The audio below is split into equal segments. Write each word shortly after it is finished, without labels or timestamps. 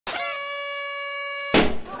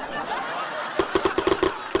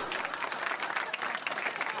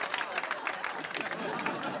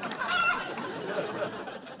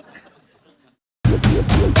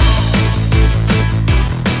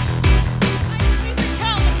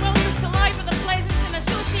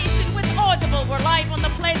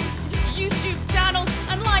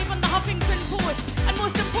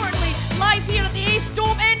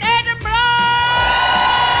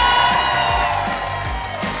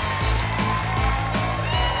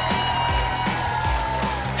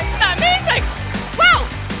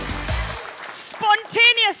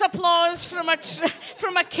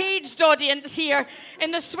from a caged audience here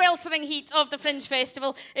in the sweltering heat of the Fringe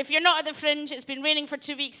Festival. If you're not at the Fringe, it's been raining for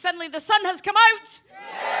 2 weeks. Suddenly the sun has come out.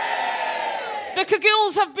 Yay! The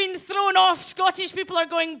cagoules have been thrown off. Scottish people are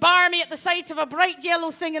going barmy at the sight of a bright yellow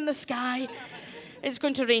thing in the sky. It's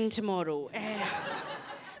going to rain tomorrow.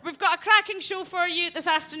 We've got a cracking show for you this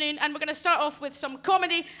afternoon, and we're going to start off with some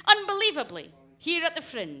comedy. Unbelievably, here at the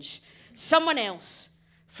Fringe, someone else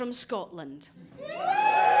from Scotland.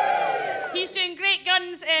 He's doing great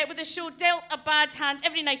guns with the show Dealt a Bad Hand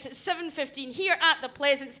every night at 7:15 here at the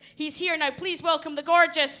Pleasance. He's here now. Please welcome the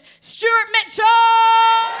gorgeous Stuart Mitchell!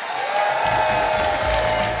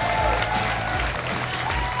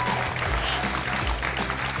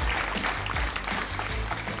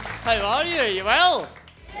 How are you? Are you well?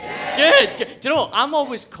 Yeah. Good. Do you know, I'm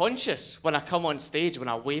always conscious when I come on stage, when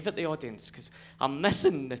I wave at the audience, because I'm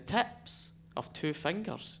missing the tips of 2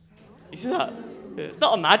 fingers. You see that? It's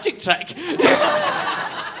not a magic trick.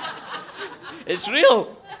 It's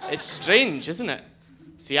real. It's strange, isn't it?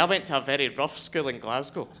 See, I went to a very rough school in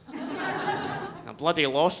Glasgow. I bloody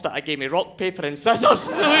lost it. I gave me rock, paper and scissors.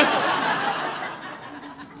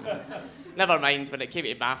 Never mind, when it came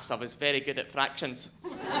to maths, I was very good at fractions.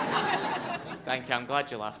 Thank you, I'm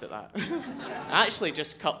glad you laughed at that. I actually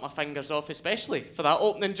just cut my fingers off especially for that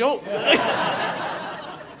opening joke.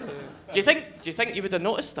 Do you think you would have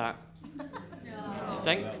noticed that? No. You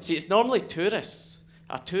think? See, it's normally tourists.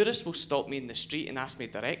 A tourist will stop me in the street and ask me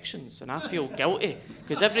directions, and I feel guilty,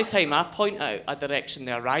 because every time I point out a direction,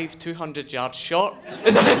 they arrive 200 yards short.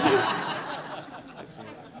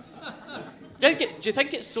 Do you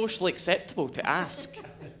think it's socially acceptable to ask? Do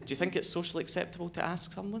you think it's socially acceptable to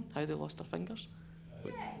ask someone how they lost their fingers?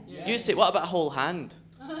 Yeah. You say, what about a whole hand?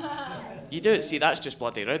 You do it. See, that's just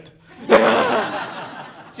bloody rude.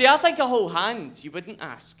 See, I think a whole hand, you wouldn't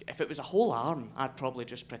ask. If it was a whole arm, I'd probably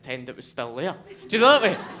just pretend it was still there. Do you know that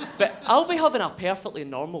way? But I'll be having a perfectly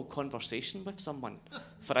normal conversation with someone.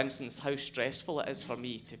 For instance, how stressful it is for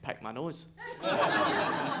me to pick my nose.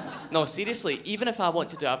 No, seriously, even if I want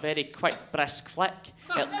to do a very quick, brisk flick,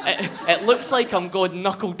 it looks like I'm going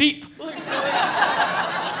knuckle deep.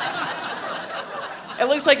 It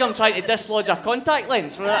looks like I'm trying to dislodge a contact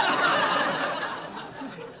lens from that.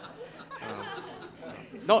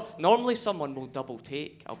 Normally someone will double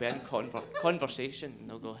take. I'll be in conversation and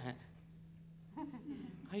they'll go, hey, how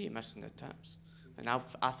are you missing the tips? And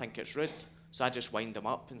I think it's rude, so I just wind them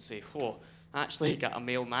up and say, whoa, I actually got a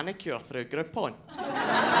male manicure through Groupon.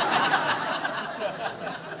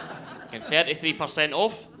 And 33%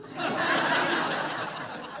 off.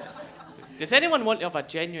 Does anyone want to have a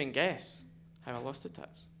genuine guess how I lost the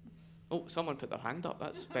tips? Oh, someone put their hand up.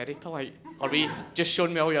 That's very polite. Or we just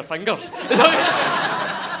showing me all your fingers.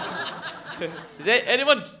 Is it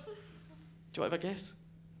anyone? Do you want to have a guess?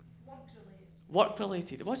 Work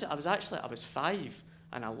related. Was it? I was 5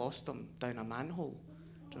 and I lost them down a manhole.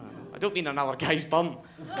 I don't mean another guy's bum.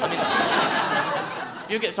 I mean,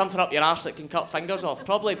 if you get something up your arse that can cut fingers off,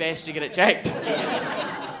 probably best you get it checked.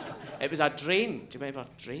 It was a drain. Do you remember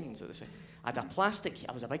drains? That they say? I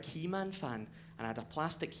was a big He-Man fan, and I had a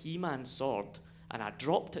plastic He-Man sword, and I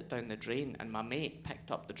dropped it down the drain, and my mate picked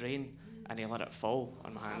up the drain, and he let it fall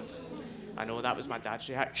on my hand. I know, that was my dad's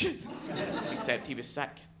reaction, except he was sick.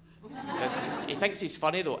 He thinks he's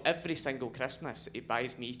funny though. Every single Christmas he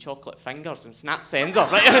buys me chocolate fingers and snaps the ends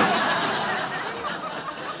off, right?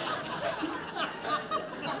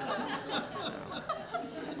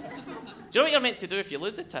 Do you know what you're meant to do if you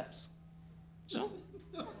lose the tips? Do you know?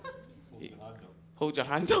 Hold your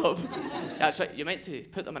hand up. That's right, you're meant to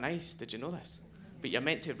put them in ice. Did you know this? But you're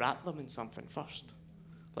meant to wrap them in something first.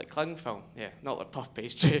 Like cling film. Yeah, not like puff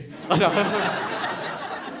pastry.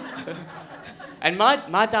 And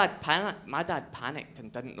my dad panicked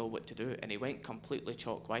and didn't know what to do, and he went completely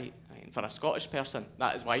chalk white. And for a Scottish person,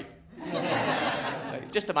 that is white.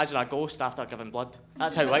 Like, just imagine a ghost after giving blood.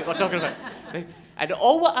 That's how white we're talking about. Right? And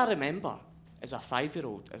all what I remember as a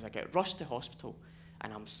 5-year-old is I get rushed to hospital,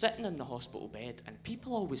 and I'm sitting in the hospital bed, and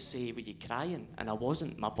people always say, were you crying? And I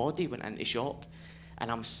wasn't. My body went into shock. And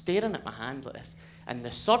I'm staring at my hand like this. And the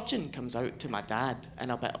surgeon comes out to my dad in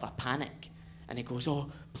a bit of a panic. And he goes,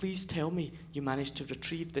 oh, please tell me you managed to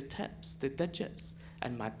retrieve the tips, the digits.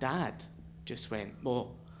 And my dad just went,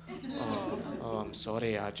 oh, I'm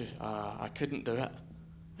sorry, I couldn't do it.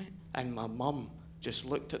 Right? And my mum just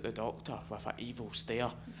looked at the doctor with an evil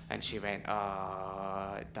stare, and she went,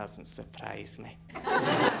 it doesn't surprise me.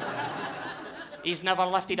 He's never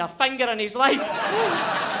lifted a finger in his life.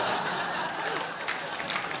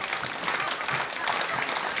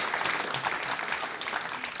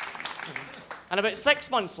 And about 6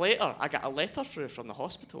 months later, I got a letter through from the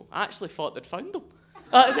hospital. I actually thought they'd found them.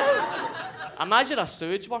 Imagine a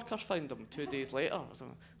sewage worker found them 2 days later.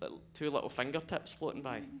 Two little fingertips floating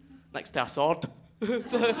by next to a sword.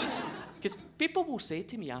 Because people will say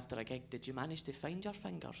to me after a gig, did you manage to find your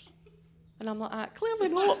fingers? And I'm like, clearly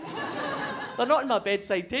not. They're not on my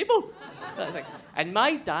bedside table. And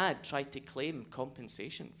my dad tried to claim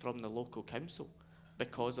compensation from the local council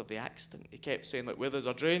because of the accident. He kept saying, like, where there's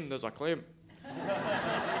a drain, there's a claim.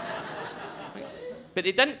 But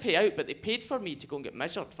they didn't pay out, but they paid for me to go and get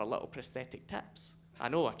measured for little prosthetic tips. I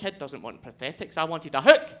know, a kid doesn't want prosthetics. I wanted a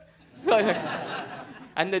hook.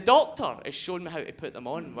 And the doctor has shown me how to put them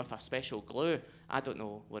on with a special glue. I don't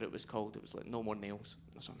know what it was called. It was like no more nails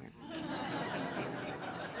or something.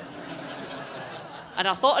 And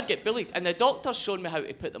I thought I'd get bullied. And the doctor's shown me how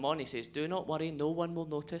to put them on. He says, do not worry, no one will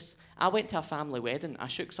notice. I went to a family wedding. I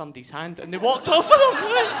shook somebody's hand and they walked off with them.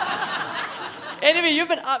 Anyway, you've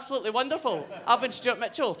been absolutely wonderful. I've been Stuart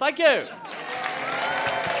Mitchell. Thank you.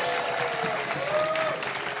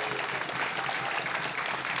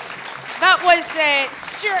 That was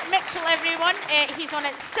Stuart Mitchell, everyone. He's on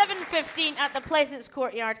at 7:15 at the Pleasance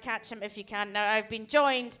Courtyard. Catch him if you can. Now, I've been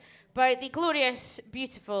joined by the glorious,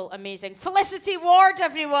 beautiful, amazing Felicity Ward,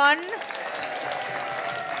 everyone.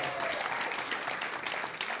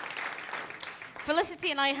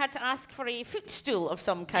 Felicity and I had to ask for a footstool of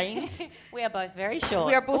some kind. We are both very short.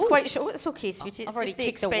 We are both quite short. It's okay, sweetie. It's I've already just the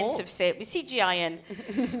kicked the wall. expensive set. We CGI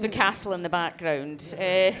in the castle in the background.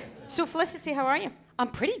 So, Felicity, how are you? I'm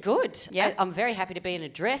pretty good. Yeah. I'm very happy to be in a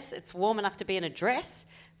dress. It's warm enough to be in a dress.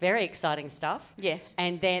 Very exciting stuff. Yes.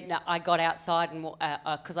 And then I got outside and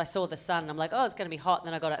because I saw the sun, I'm like, oh, it's going to be hot. And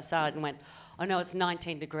then I got outside and went, oh no, it's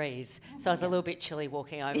 19 degrees. So I was a little bit chilly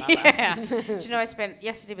walking over. Yeah. Do you know,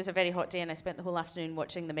 yesterday was a very hot day and I spent the whole afternoon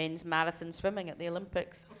watching the men's marathon swimming at the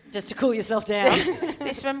Olympics. Just to cool yourself down.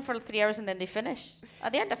 They swim for 3 hours and then they finish.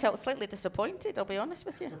 At the end, I felt slightly disappointed, I'll be honest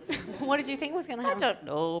with you. What did you think was going to happen? I don't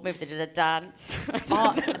know. Maybe they did a dance.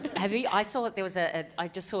 Have you? I saw it. There was I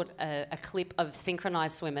just saw a clip of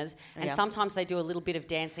synchronised swimmers, and sometimes they do a little bit of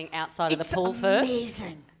dancing outside of the pool first.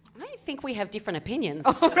 Amazing. I think we have different opinions.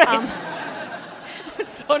 Oh, right.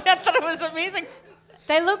 Sorry, I thought it was amazing.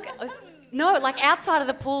 They look like outside of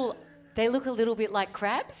the pool. They look a little bit like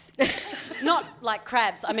crabs. Not like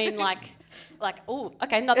crabs. I mean like oh,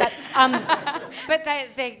 okay, not that. But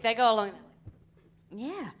they go along.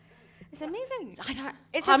 Yeah. It's amazing.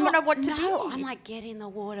 It's everyone I want to be. I'm like, get in the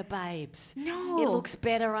water, babes. No. It looks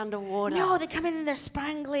better underwater. No, they come in their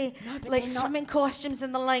sprangly, like swimming costumes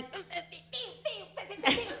and they're like...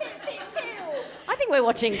 I think we're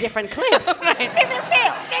watching different clips. But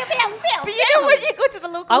you know when you go to the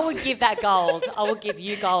local... I would give that gold. I would give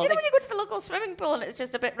you gold. You know when you go to the local swimming pool and it's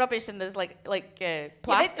just a bit rubbish and there's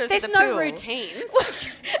plasters there's in the no pool. routines.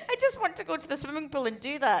 I just want to go to the swimming pool and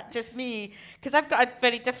do that, just me. Because I've got a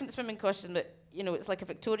very different swimming costume that, you know, it's like a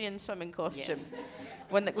Victorian swimming costume. Yes.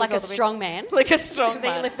 One that goes Like all a the way- strong man. Like a strong They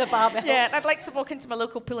man. lift the barbell. Yeah, and I'd like to walk into my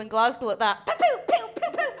local pool in Glasgow like that. Pew, pew, pew,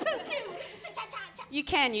 pew, pew, pew, pew. Cha-cha-cha-cha. You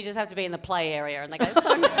can. You just have to be in the play area, and they go,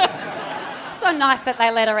 so nice that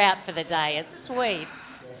they let her out for the day. It's sweet.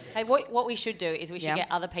 Hey, what we should do is we should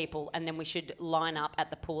get other people, and then we should line up at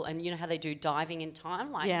the pool. And you know how they do diving in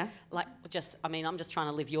time, I'm just trying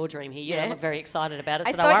to live your dream here. You don't look very excited about it,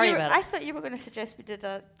 so don't worry about it. I thought you were going to suggest we did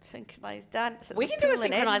a synchronised dance. At We the can do a pool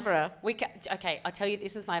in synchronised. Edinburgh. Okay, I tell you,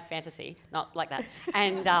 this is my fantasy, not like that.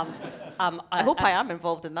 And I hope I am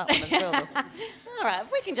involved in that one as well. Though. All right,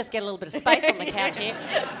 if we can just get a little bit of space on the couch here.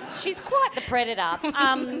 She's quite the predator.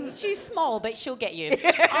 She's small, but she'll get you.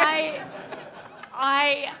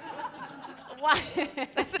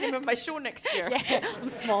 That's the name of my show next year. Yeah,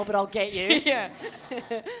 I'm small, but I'll get you. Yeah.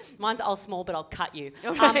 Mine's I'll small, but I'll cut you.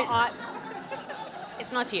 Oh, right.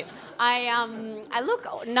 It's not you. I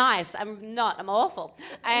look nice. I'm not. I'm awful.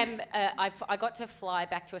 I got to fly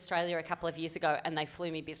back to Australia a couple of years ago, and they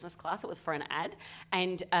flew me business class. It was for an ad,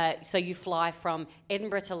 and so you fly from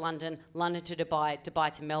Edinburgh to London, London to Dubai,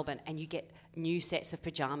 Dubai to Melbourne, and you get new sets of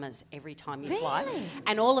pajamas every time you fly.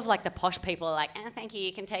 And all of like the posh people are like, thank you,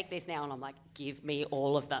 you can take these now. And I'm like, give me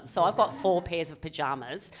all of them. So I've got 4 pairs of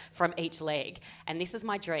pajamas from each leg. And this is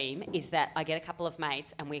my dream, is that I get a couple of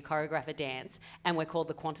mates and we choreograph a dance, and we're called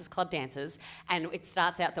the Qantas Club Dancers. And it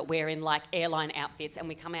starts out that we're in like airline outfits, and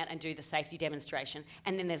we come out and do the safety demonstration.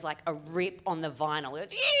 And then there's like a rip on the vinyl. It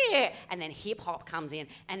goes, yeah! And then hip hop comes in,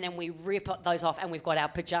 and then we rip those off, and we've got our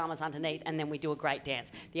pajamas underneath, and then we do a great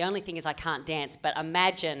dance. The only thing is I can't can't dance, but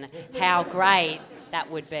imagine how great that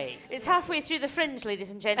would be. It's halfway through the Fringe,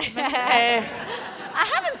 ladies and gentlemen. I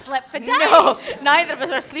haven't slept for days. No, neither of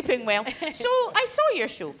us are sleeping well. So I saw your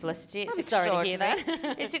show, Felicity. It's I'm sorry to hear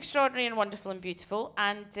that. It's extraordinary and wonderful and beautiful.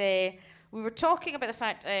 And we were talking about the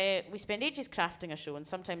fact we spend ages crafting a show, and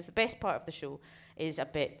sometimes the best part of the show is a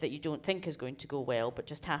bit that you don't think is going to go well, but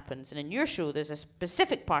just happens. And in your show, there's a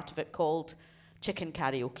specific part of it called chicken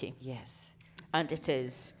karaoke. Yes. And it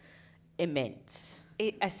is immense.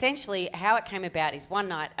 Essentially, how it came about is one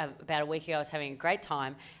night, about a week ago, I was having a great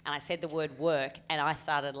time, and I said the word work, and I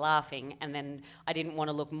started laughing, and then I didn't want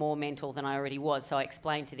to look more mental than I already was, so I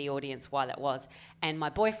explained to the audience why that was. And my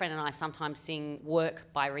boyfriend and I sometimes sing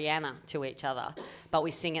Work by Rihanna to each other, but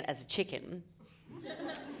we sing it as a chicken.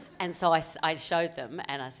 And so I showed them,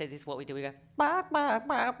 and I said, this is what we do. We go, bark, bark,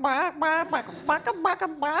 bark, bark, bark, bark, bark,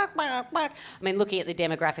 bark, bark, bark, bark. I mean, looking at the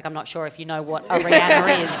demographic, I'm not sure if you know what a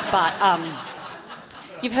Rihanna is, but...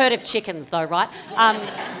 You've heard of chickens, though, right?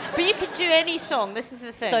 But you could do any song. This is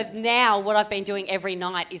the thing. So now what I've been doing every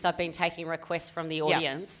night is I've been taking requests from the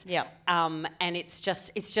audience. Yeah. And it's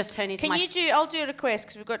just turned into I'll do a request,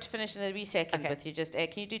 because we've got to finish in a wee second with you. Just can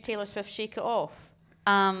you do Taylor Swift Shake It Off?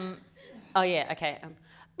 Oh, yeah, okay.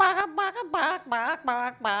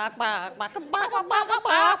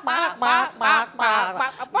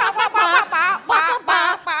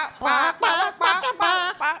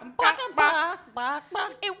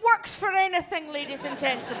 It works for anything, ladies and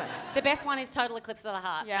gentlemen. The best one is Total Eclipse of the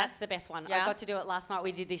Heart. Yeah. That's the best one. Yeah. I got to do it last night.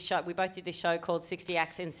 We did this show. We both did this show called 60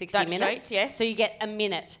 Acts in 60 That's Minutes. right, yes. So you get a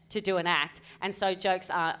minute to do an act, and so jokes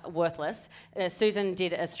are worthless. Susan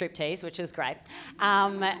did a striptease, which was great.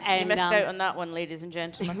 And You missed out on that one, ladies and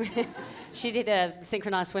gentlemen. she did a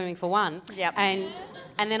synchronised swimming for one. Yep.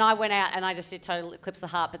 And then I went out and I just did Total Eclipse of the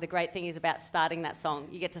Heart. But the great thing is about starting that song,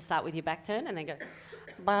 you get to start with your back turn and then go.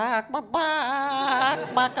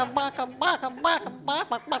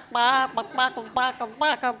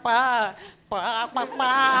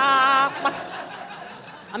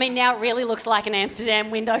 I mean, now it really looks like an Amsterdam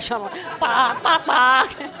window shop.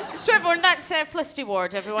 So everyone, that's Felicity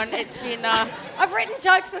Ward, everyone. It's been... I've written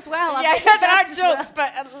jokes as well. Yeah, there are jokes,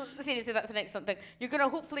 but seriously, that's an excellent thing. You're going to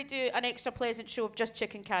hopefully do an extra pleasant show of just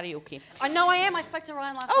chicken karaoke. I know I am. I spoke to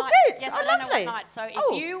Ryan last night. Oh, good. Yes, Oh, I don't know lovely. what night. So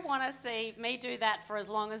if you want to see me do that for as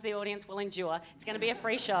long as the audience will endure, it's going to be a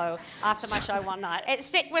free show after my show one night.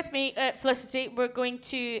 Stick with me, Felicity. We're going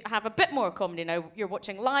to have a bit more comedy now. You're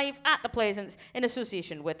watching live at the Pleasance in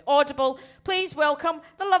association with Audible. Please welcome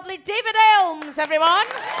the lovely David Elms, everyone.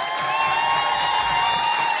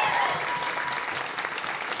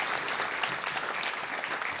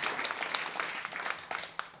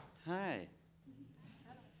 Hi.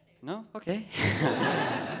 No? Okay.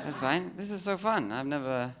 That's fine. This is so fun. I've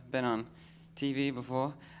never been on TV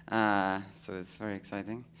before, so it's very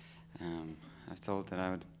exciting. I was told that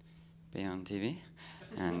I would be on TV,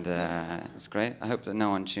 and it's great. I hope that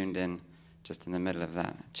no one tuned in just in the middle of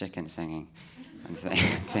that chicken singing and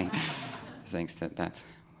thinks that that's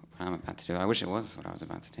what I'm about to do. I wish it was what I was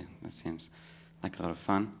about to do. That seems like a lot of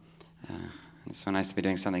fun. It's so nice to be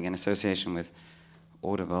doing something in association with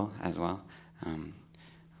Audible as well.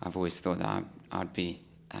 I've always thought that I would be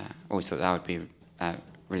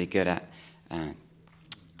really good at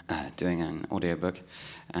doing an audiobook,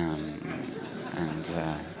 and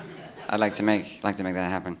I'd like to make that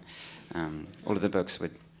happen. All of the books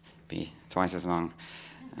would be twice as long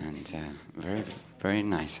and very, very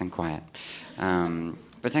nice and quiet.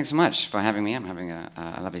 But thanks so much for having me. I'm having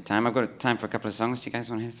a lovely time. I've got time for a couple of songs. Do you guys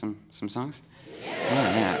want to hear some songs?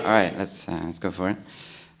 Yeah. All right, let's go for it.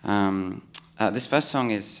 This first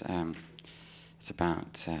song is it's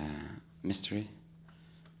about mystery.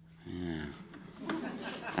 Yeah.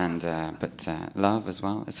 And but love as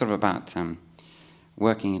well. It's sort of about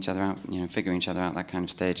working each other out, figuring each other out, that kind of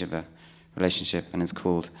stage of a relationship, and it's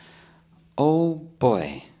called Oh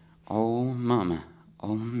Boy, Oh Mama,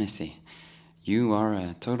 Oh Missy, You Are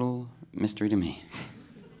a Total Mystery to Me.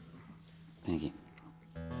 Thank you.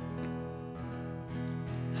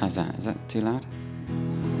 How's that? Is that too loud?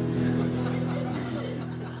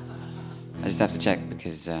 I just have to check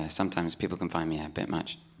because sometimes people can find me a bit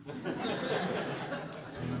much.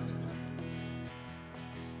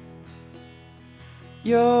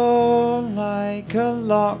 You're like a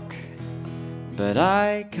lock, but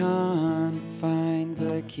I can't find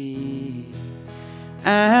the key.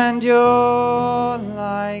 And you're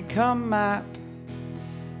like a map,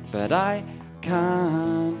 but I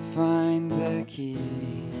can't find the key.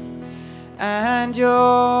 And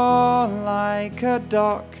you're like a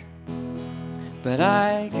dock, but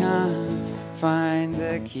I can't find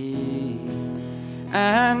the key.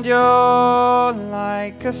 and you're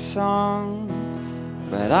like a song,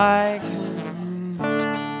 but I can.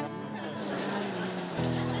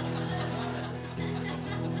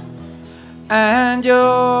 And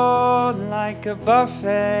you're like a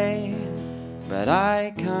buffet, but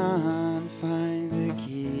I can't find the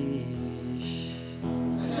quiche.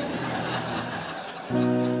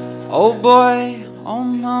 Oh boy, oh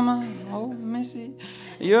mama, oh missy,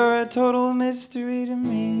 you're a total mystery to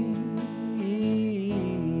me.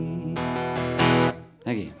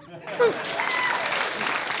 Thank you.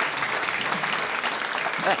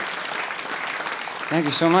 Thank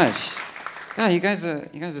you so much. God, you guys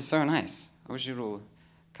are so nice. I wish you'd all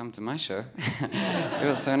come to my show. It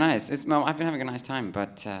was so nice. I've been having a nice time,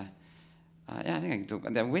 but yeah, I think I can talk.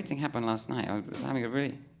 The weird thing happened last night. I was having a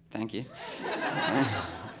really, thank you.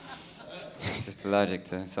 Just allergic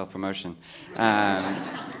to self-promotion.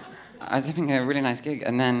 I was having a really nice gig,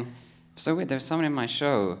 and then, so weird, there was someone in my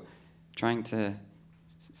show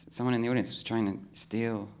someone in the audience was trying to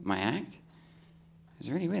steal my act. It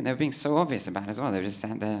was really weird. They were being so obvious about it as well. They were just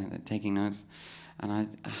sat there taking notes.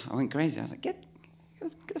 And I went crazy. I was like, get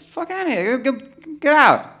the fuck out of here. Get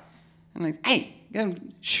out. And like, hey, go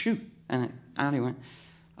shoot. And out he went.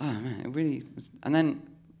 Oh, man, it really was. And then,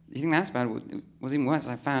 you think that's bad? It was even worse.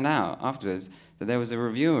 I found out afterwards that there was a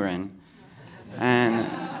reviewer in. And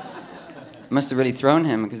it must have really thrown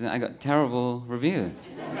him because I got a terrible review.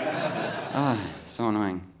 So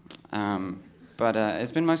annoying. But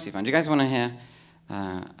it's been mostly fun. Do you guys want to hear?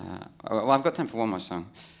 Well, I've got time for one more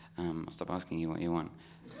song. I'll stop asking you what you want.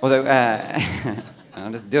 Although,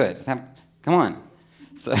 I'll just do it. Come on.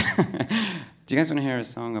 So, do you guys want to hear a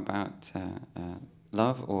song about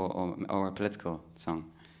love or a political song?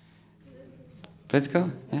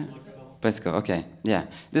 Political? Yeah? Political, okay. Yeah.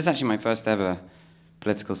 This is actually my first ever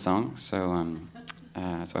political song, so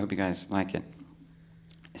I hope you guys like it.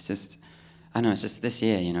 It's just, I know, it's just this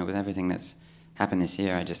year, you know, with everything that's happened this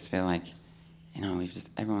year, I just feel like, you know, we've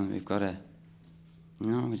got to, you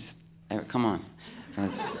know, come on. I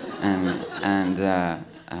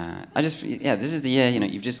just, yeah, this is the year, you know,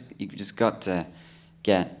 you've just got to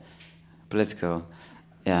get political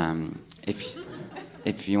if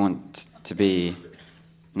you want to be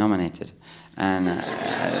nominated. And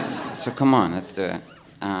so come on, let's do it.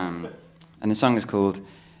 And the song is called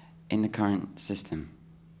In the Current System.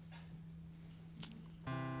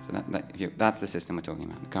 So that's the system we're talking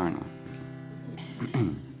about, the current one. Okay.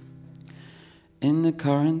 In the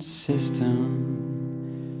current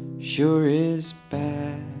system, sure is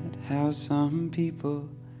bad how some people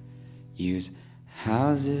use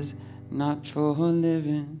houses not for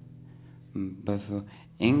living, but for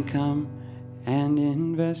income and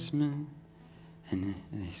investment. And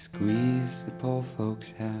they squeeze the poor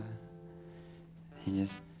folks out. They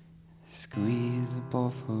just squeeze the poor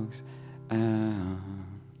folks out.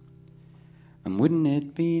 And wouldn't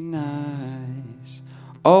it be nice,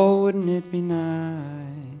 oh, wouldn't it be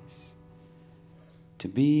nice to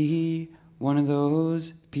be one of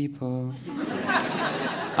those people?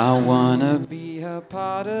 I wanna be a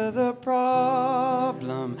part of the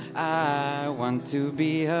problem. I want to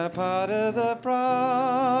be a part of the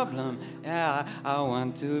problem. Yeah, I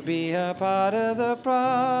want to be a part of the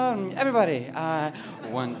problem. Everybody, I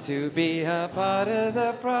want to be a part of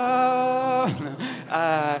the problem.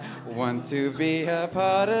 I want to be a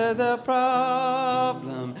part of the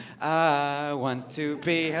problem. I want to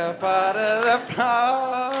be a part of the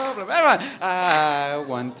problem. Everyone, I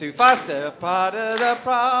want to foster part of the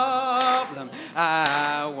problem.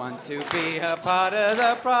 I want to be a part of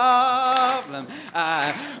the problem.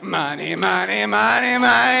 Money, money, money,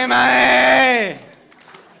 money, money.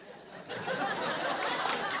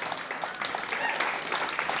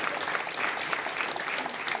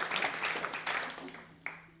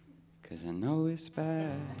 Cause I know it's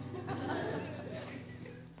bad,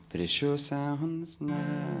 but it sure sounds nice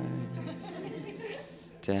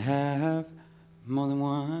to have more than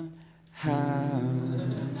one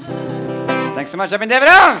house. Thanks so much. I've been David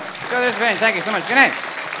Elms. Thank you so much. Good night.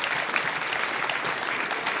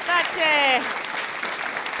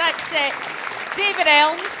 That's David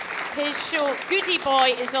Elms. His show Goody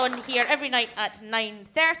Boy is on here every night at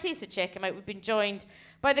 9:30, so check him out. We've been joined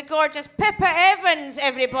by the gorgeous Pippa Evans,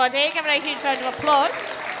 everybody. Give her a huge round of applause.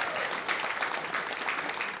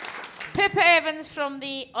 Pippa Evans from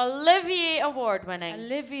the Olivier Award winning.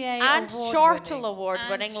 And Chortle Award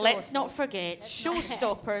winning. Let's not forget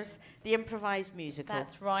ShowStoppers, the improvised musical.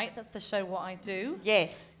 That's right. That's the show What I Do.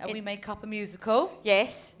 Yes. And we make up a musical.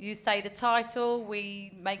 Yes. You say the title,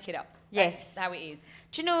 we make it up. Yes. That's how it is.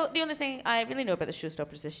 Do you know, the only thing I really know about the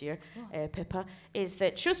ShowStoppers this year, Pippa, is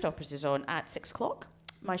that ShowStoppers is on at 6 o'clock.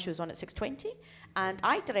 My show's on at 6:20. And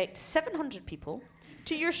I direct 700 people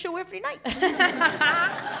to your show every night.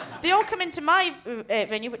 They all come into my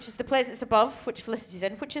venue, which is the Pleasance above, which Felicity's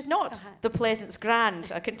in, which is not the Pleasance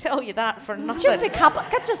Grand. I can tell you that for nothing. Just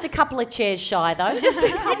a couple of chairs shy, though. Just,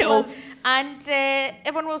 you know. And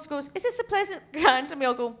everyone else goes, is this the Pleasance Grand? And we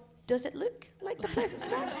all go, does it look like the Pleasance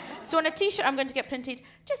Grand? So on a T-shirt I'm going to get printed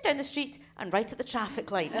just down the street and right at the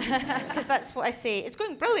traffic lights, because that's what I say. It's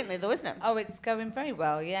going brilliantly though, isn't it? Oh, it's going very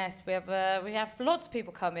well, yes. We have lots of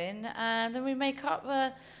people come in, and then we make up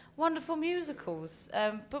wonderful musicals.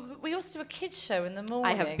 But we also do a kids show in the morning.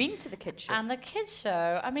 I have been to the kids show. And the kids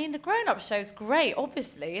show, I mean, the grown-up show's great,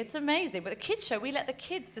 obviously. It's amazing. But the kids show, we let the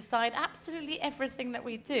kids decide absolutely everything that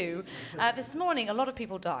we do. This morning, a lot of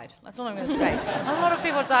people died. That's all I'm going to say. A lot of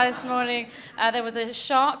people died this morning. There was a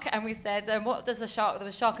shark, and we said, what does a shark... There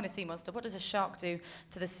was a shark and a sea monster. What does a shark do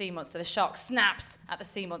to the sea monster? The shark snaps at the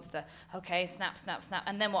sea monster. Okay, snap, snap, snap.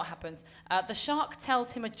 And then what happens? The shark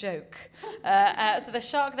tells him a joke. So the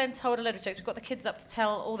shark then told a load of jokes. We've got the kids up to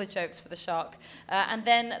tell all the jokes for the shark. And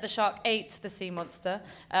then the shark ate the sea monster.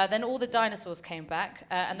 Then all the dinosaurs came back,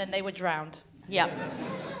 and then they were drowned. Yeah.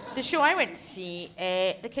 The show I went to see,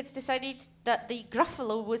 the kids decided that the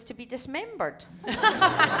Gruffalo was to be dismembered.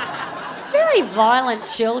 Very violent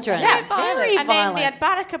children. Yeah, very and violent. then they had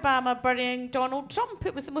Barack Obama burying Donald Trump.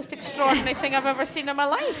 It was the most extraordinary thing I've ever seen in my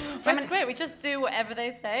life. That's great. We just do whatever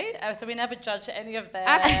they say, so we never judge any of their...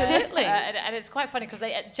 Absolutely. And it's quite funny because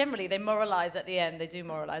they generally they moralise at the end. They do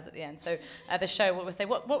moralise at the end. So the show will say,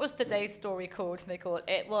 what was today's story called? And they call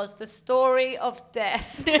it was the story of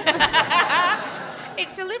death.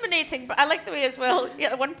 It's illuminating, but I like the way as well.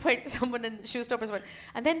 Yeah, at one point, someone in ShowStoppers went,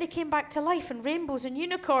 and then they came back to life and rainbows and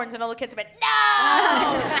unicorns, and all the kids went,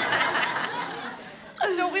 no!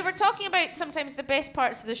 So we were talking about sometimes the best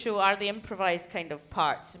parts of the show are the improvised kind of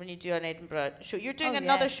parts when you do an Edinburgh show. You're doing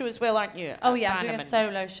another show as well, aren't you? Oh yeah, I'm doing a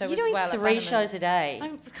solo show You're doing 3 shows a day.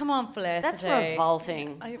 Come on, Felicity. That's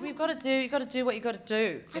revolting. We've got to do. You got to do what you got to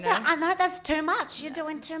do. You know? I know that's too much. You're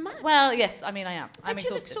doing too much. Well, yes. I mean, I am. I'm But you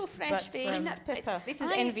exhausted. look so fresh-faced, Pippa. This is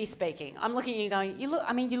envy speaking. I'm looking at you going,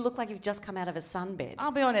 you look like you've just come out of a sunbed. I'll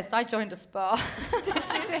be honest. I joined a spa.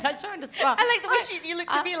 I joined a spa. I like the way you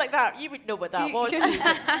looked at me like that. You would know what that was, Susan.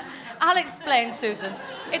 I'll explain, Susan.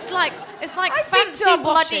 It's like I've fancy been to a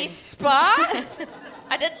bloody washing. spa.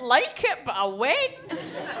 I didn't like it, but I went.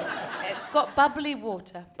 It's got bubbly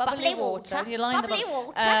water. Bubbly water. You line Bubbly the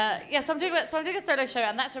water. Yes, I'm doing a solo show,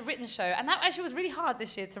 and that's a written show. And that actually was really hard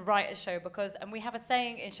this year to write a show because, and we have a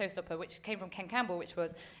saying in ShowStopper, which came from Ken Campbell, which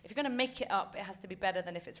was, if you're going to make it up, it has to be better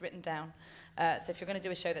than if it's written down. So if you're going to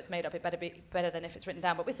do a show that's made up, it better be better than if it's written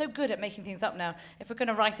down. But we're so good at making things up now. If we're going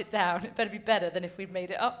to write it down, it better be better than if we've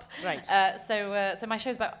made it up. Right. So my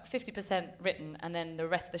show's about 50% written, and then the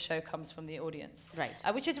rest of the show comes from the audience. Right.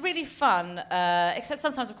 Which is really fun, except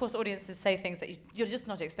sometimes, of course, audiences say things that you're just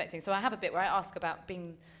not expecting. So I have a bit where I ask about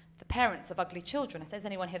being the parents of ugly children. I say, is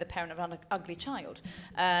anyone here the parent of an ugly child?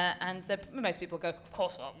 And most people go, of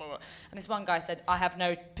course not. And this one guy said, I have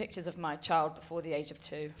no pictures of my child before the age of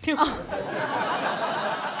 2.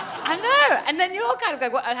 I know. And then you're kind of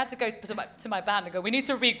going, well, I had to go to my band and go, we need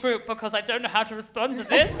to regroup because I don't know how to respond to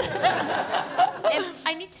this.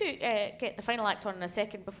 I need to get the final act on in a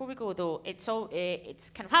second. Before we go, though, it's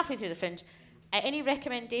kind of halfway through the Fringe. Any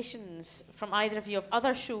recommendations from either of you of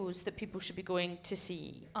other shows that people should be going to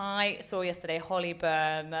see? I saw yesterday Holly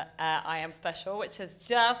Byrne, I Am Special, which is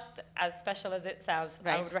just as special as it sounds.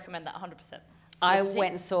 Right. I would recommend that 100%. I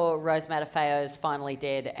went and saw Rose Matafeo's Finally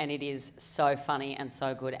Dead, and it is so funny and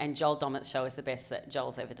so good. And Joel Dommett's show is the best that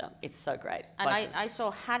Joel's ever done. It's so great. And I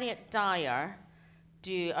saw Harriet Dyer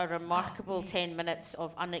do a remarkable 10 minutes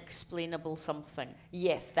of unexplainable something.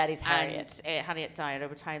 Yes, that is Harriet. And Harriet Dyer I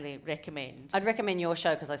would highly recommend. I'd recommend your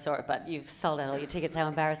show because I saw it, but you've sold out all your tickets. How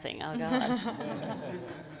embarrassing. Oh, God.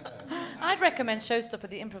 I'd recommend ShowStopper,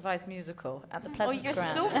 the improvised musical at the Pleasance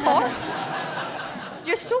Grand.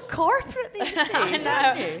 You're so corporate these days, I know.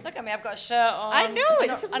 aren't you? Look at me, I've got a shirt on. I know,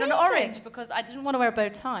 it's and an amazing. orange because I didn't want to wear a bow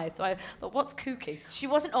tie, so I thought, what's kooky? She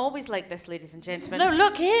wasn't always like this, ladies and gentlemen. No,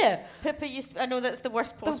 look here. Pippa used to, I know that's the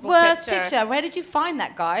worst The possible worst picture. Where did you find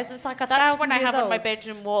that, guys? It's like That's 1,000 one I years have on my old.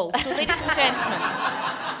 bedroom wall. So, ladies and gentlemen,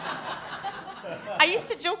 I used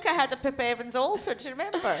to joke I had a Pippa Evans altar, do you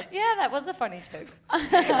remember? Yeah, that was a funny joke.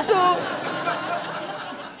 So,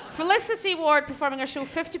 Felicity Ward performing her show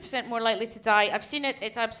 50% More Likely to Die. I've seen it,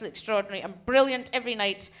 it's absolutely extraordinary and brilliant every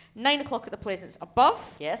night, 9 o'clock at the Pleasance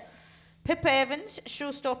above. Yes. Pippa Evans,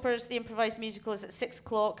 ShowStoppers, the improvised musical is at 6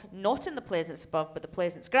 o'clock, not in the Pleasance above, but the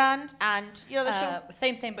Pleasance Grand, and your other show?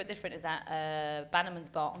 Same but different is at Bannerman's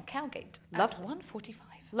Bar on Cowgate at 1:45.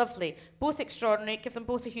 Lovely. Both extraordinary. Give them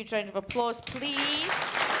both a huge round of applause, please.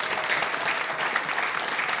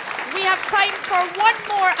 We have time for one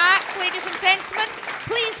more act, ladies and gentlemen.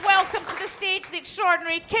 Please welcome to the stage the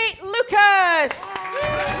extraordinary Kate Lucas.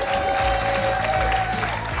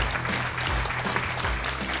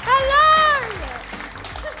 Hello!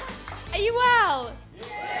 Are you well?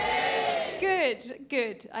 Yay! Good,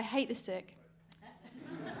 good. I hate the sick.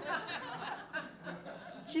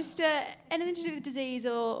 Just anything to do with disease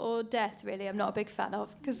or death, really, I'm not a big fan of,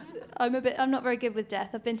 because I'm not very good with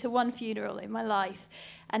death. I've been to one funeral in my life,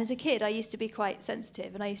 and as a kid, I used to be quite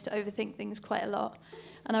sensitive, and I used to overthink things quite a lot.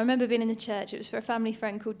 And I remember being in the church. It was for a family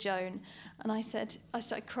friend called Joan, and I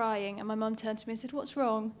started crying, and my mum turned to me and said, "What's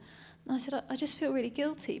wrong?" And I said, I just feel really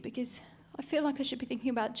guilty because I feel like I should be thinking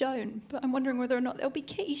about Joan, but I'm wondering whether or not there'll be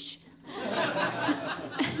quiche.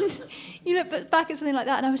 And, but back at something like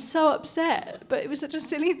that, and I was so upset, but it was such a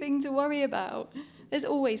silly thing to worry about. There's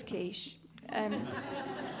always quiche.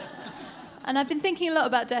 And I've been thinking a lot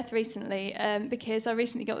about death recently because I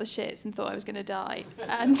recently got the shits and thought I was going to die.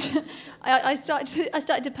 And I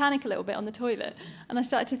started to panic a little bit on the toilet. And I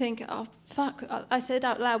started to think, oh, fuck. I said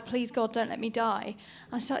out loud, please, God, don't let me die.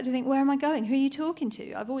 I started to think, where am I going? Who are you talking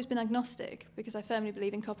to? I've always been agnostic because I firmly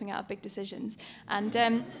believe in copping out of big decisions. And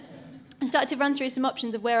I started to run through some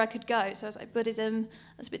options of where I could go. So I was like, Buddhism,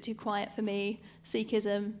 that's a bit too quiet for me.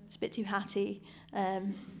 Sikhism, it's a bit too hatty.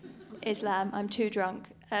 Islam, I'm too drunk.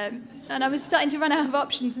 And I was starting to run out of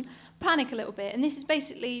options and panic a little bit. And this is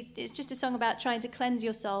basically, it's just a song about trying to cleanse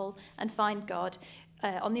your soul and find God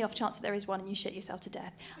on the off chance that there is one and you shit yourself to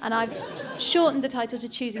death. And I've shortened the title to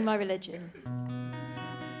Choosing My Religion.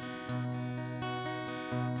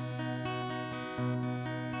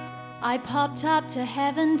 I popped up to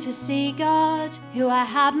heaven to see God, who I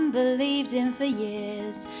haven't believed in for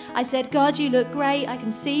years. I said, God, you look great, I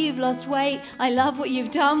can see you've lost weight, I love what you've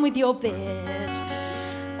done with your beard.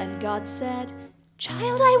 And God said,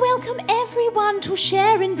 child, I welcome everyone to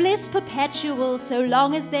share in bliss perpetual, so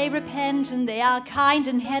long as they repent and they are kind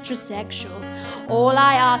and heterosexual. All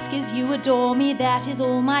I ask is you adore me, that is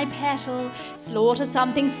all my petal. Slaughter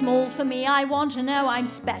something small for me, I want to know I'm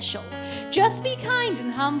special. Just be kind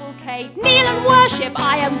and humble, Kate. Kneel and worship,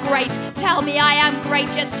 I am great. Tell me I am great,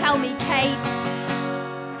 just tell me, Kate.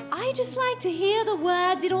 I just like to hear the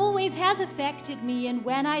words, it always has affected me. And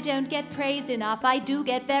when I don't get praise enough, I do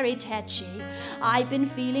get very tetchy. I've been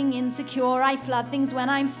feeling insecure, I flood things when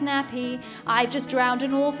I'm snappy. I've just drowned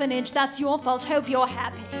an orphanage, that's your fault, hope you're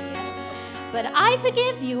happy. But I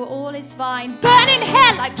forgive you, all is fine. Burn in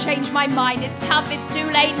hell, I've changed my mind. It's tough, it's too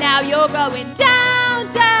late now. You're going down,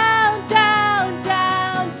 down, down,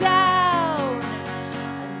 down, down.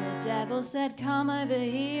 And the devil said, come over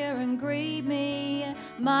here and greet me.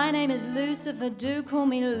 My name is Lucifer, do call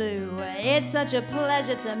me Lou. It's such a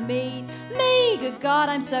pleasure to meet me. Good God,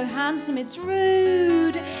 I'm so handsome, it's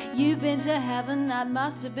rude. You've been to heaven, that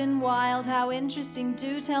must have been wild. How interesting,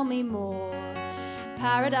 do tell me more.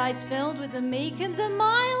 Paradise filled with the meek and the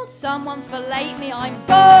mild. Someone fillet me, I'm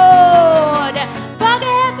bored.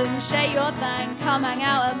 Bugger heaven, share your thing. Come hang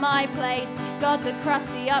out at my place. God's a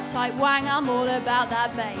crusty, uptight wang. I'm all about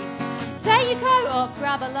that bass. Take your coat off,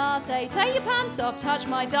 grab a latte. Take your pants off, touch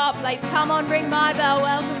my dark place. Come on, ring my bell,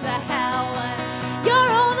 welcome to hell. You're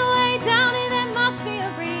all the way down here, there must be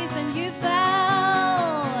a reason you fell.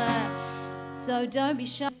 So don't be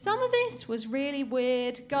shy. Some of this was really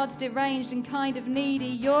weird. God's deranged and kind of needy.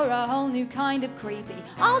 You're a whole new kind of creepy.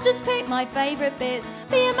 I'll just pick my favourite bits.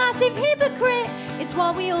 Be a massive hypocrite. It's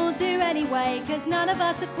what we all do anyway, cause none of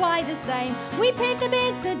us are quite the same. We pick the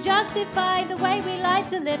bits that justify the way we like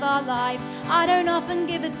to live our lives. I don't often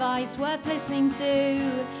give advice worth listening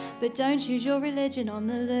to, but don't choose your religion on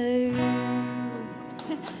the loo.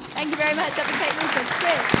 Thank you very much. I've been Kate Lucas.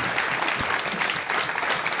 Cheers.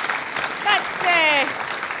 That's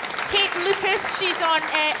Kate Lucas. Lucas. She's on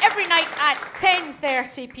every night at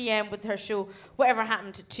 10:30 p.m. with her show Whatever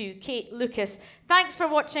Happened to Kate Lucas. Thanks for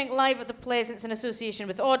watching live at the Pleasance in association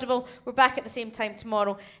with Audible. We're back at the same time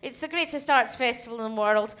tomorrow. It's the greatest arts festival in the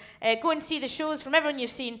world. Go and see the shows from everyone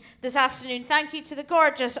you've seen this afternoon. Thank you to the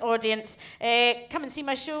gorgeous audience. Come and see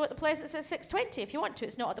my show at the Pleasance at 6:20 if you want to.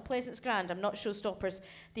 It's not at the Pleasance Grand. I'm not ShowStoppers,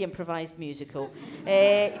 the improvised musical.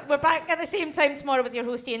 We're back at the same time tomorrow with your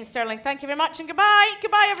host Ian Sterling. Thank you very much and goodbye.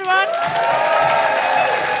 Goodbye, everyone.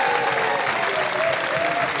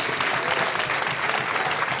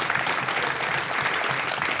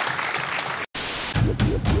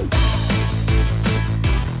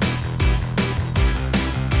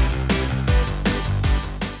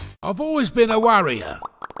 I've always been a worrier.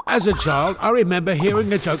 As a child, I remember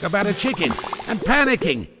hearing a joke about a chicken and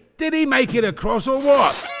panicking. Did he make it across or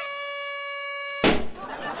what?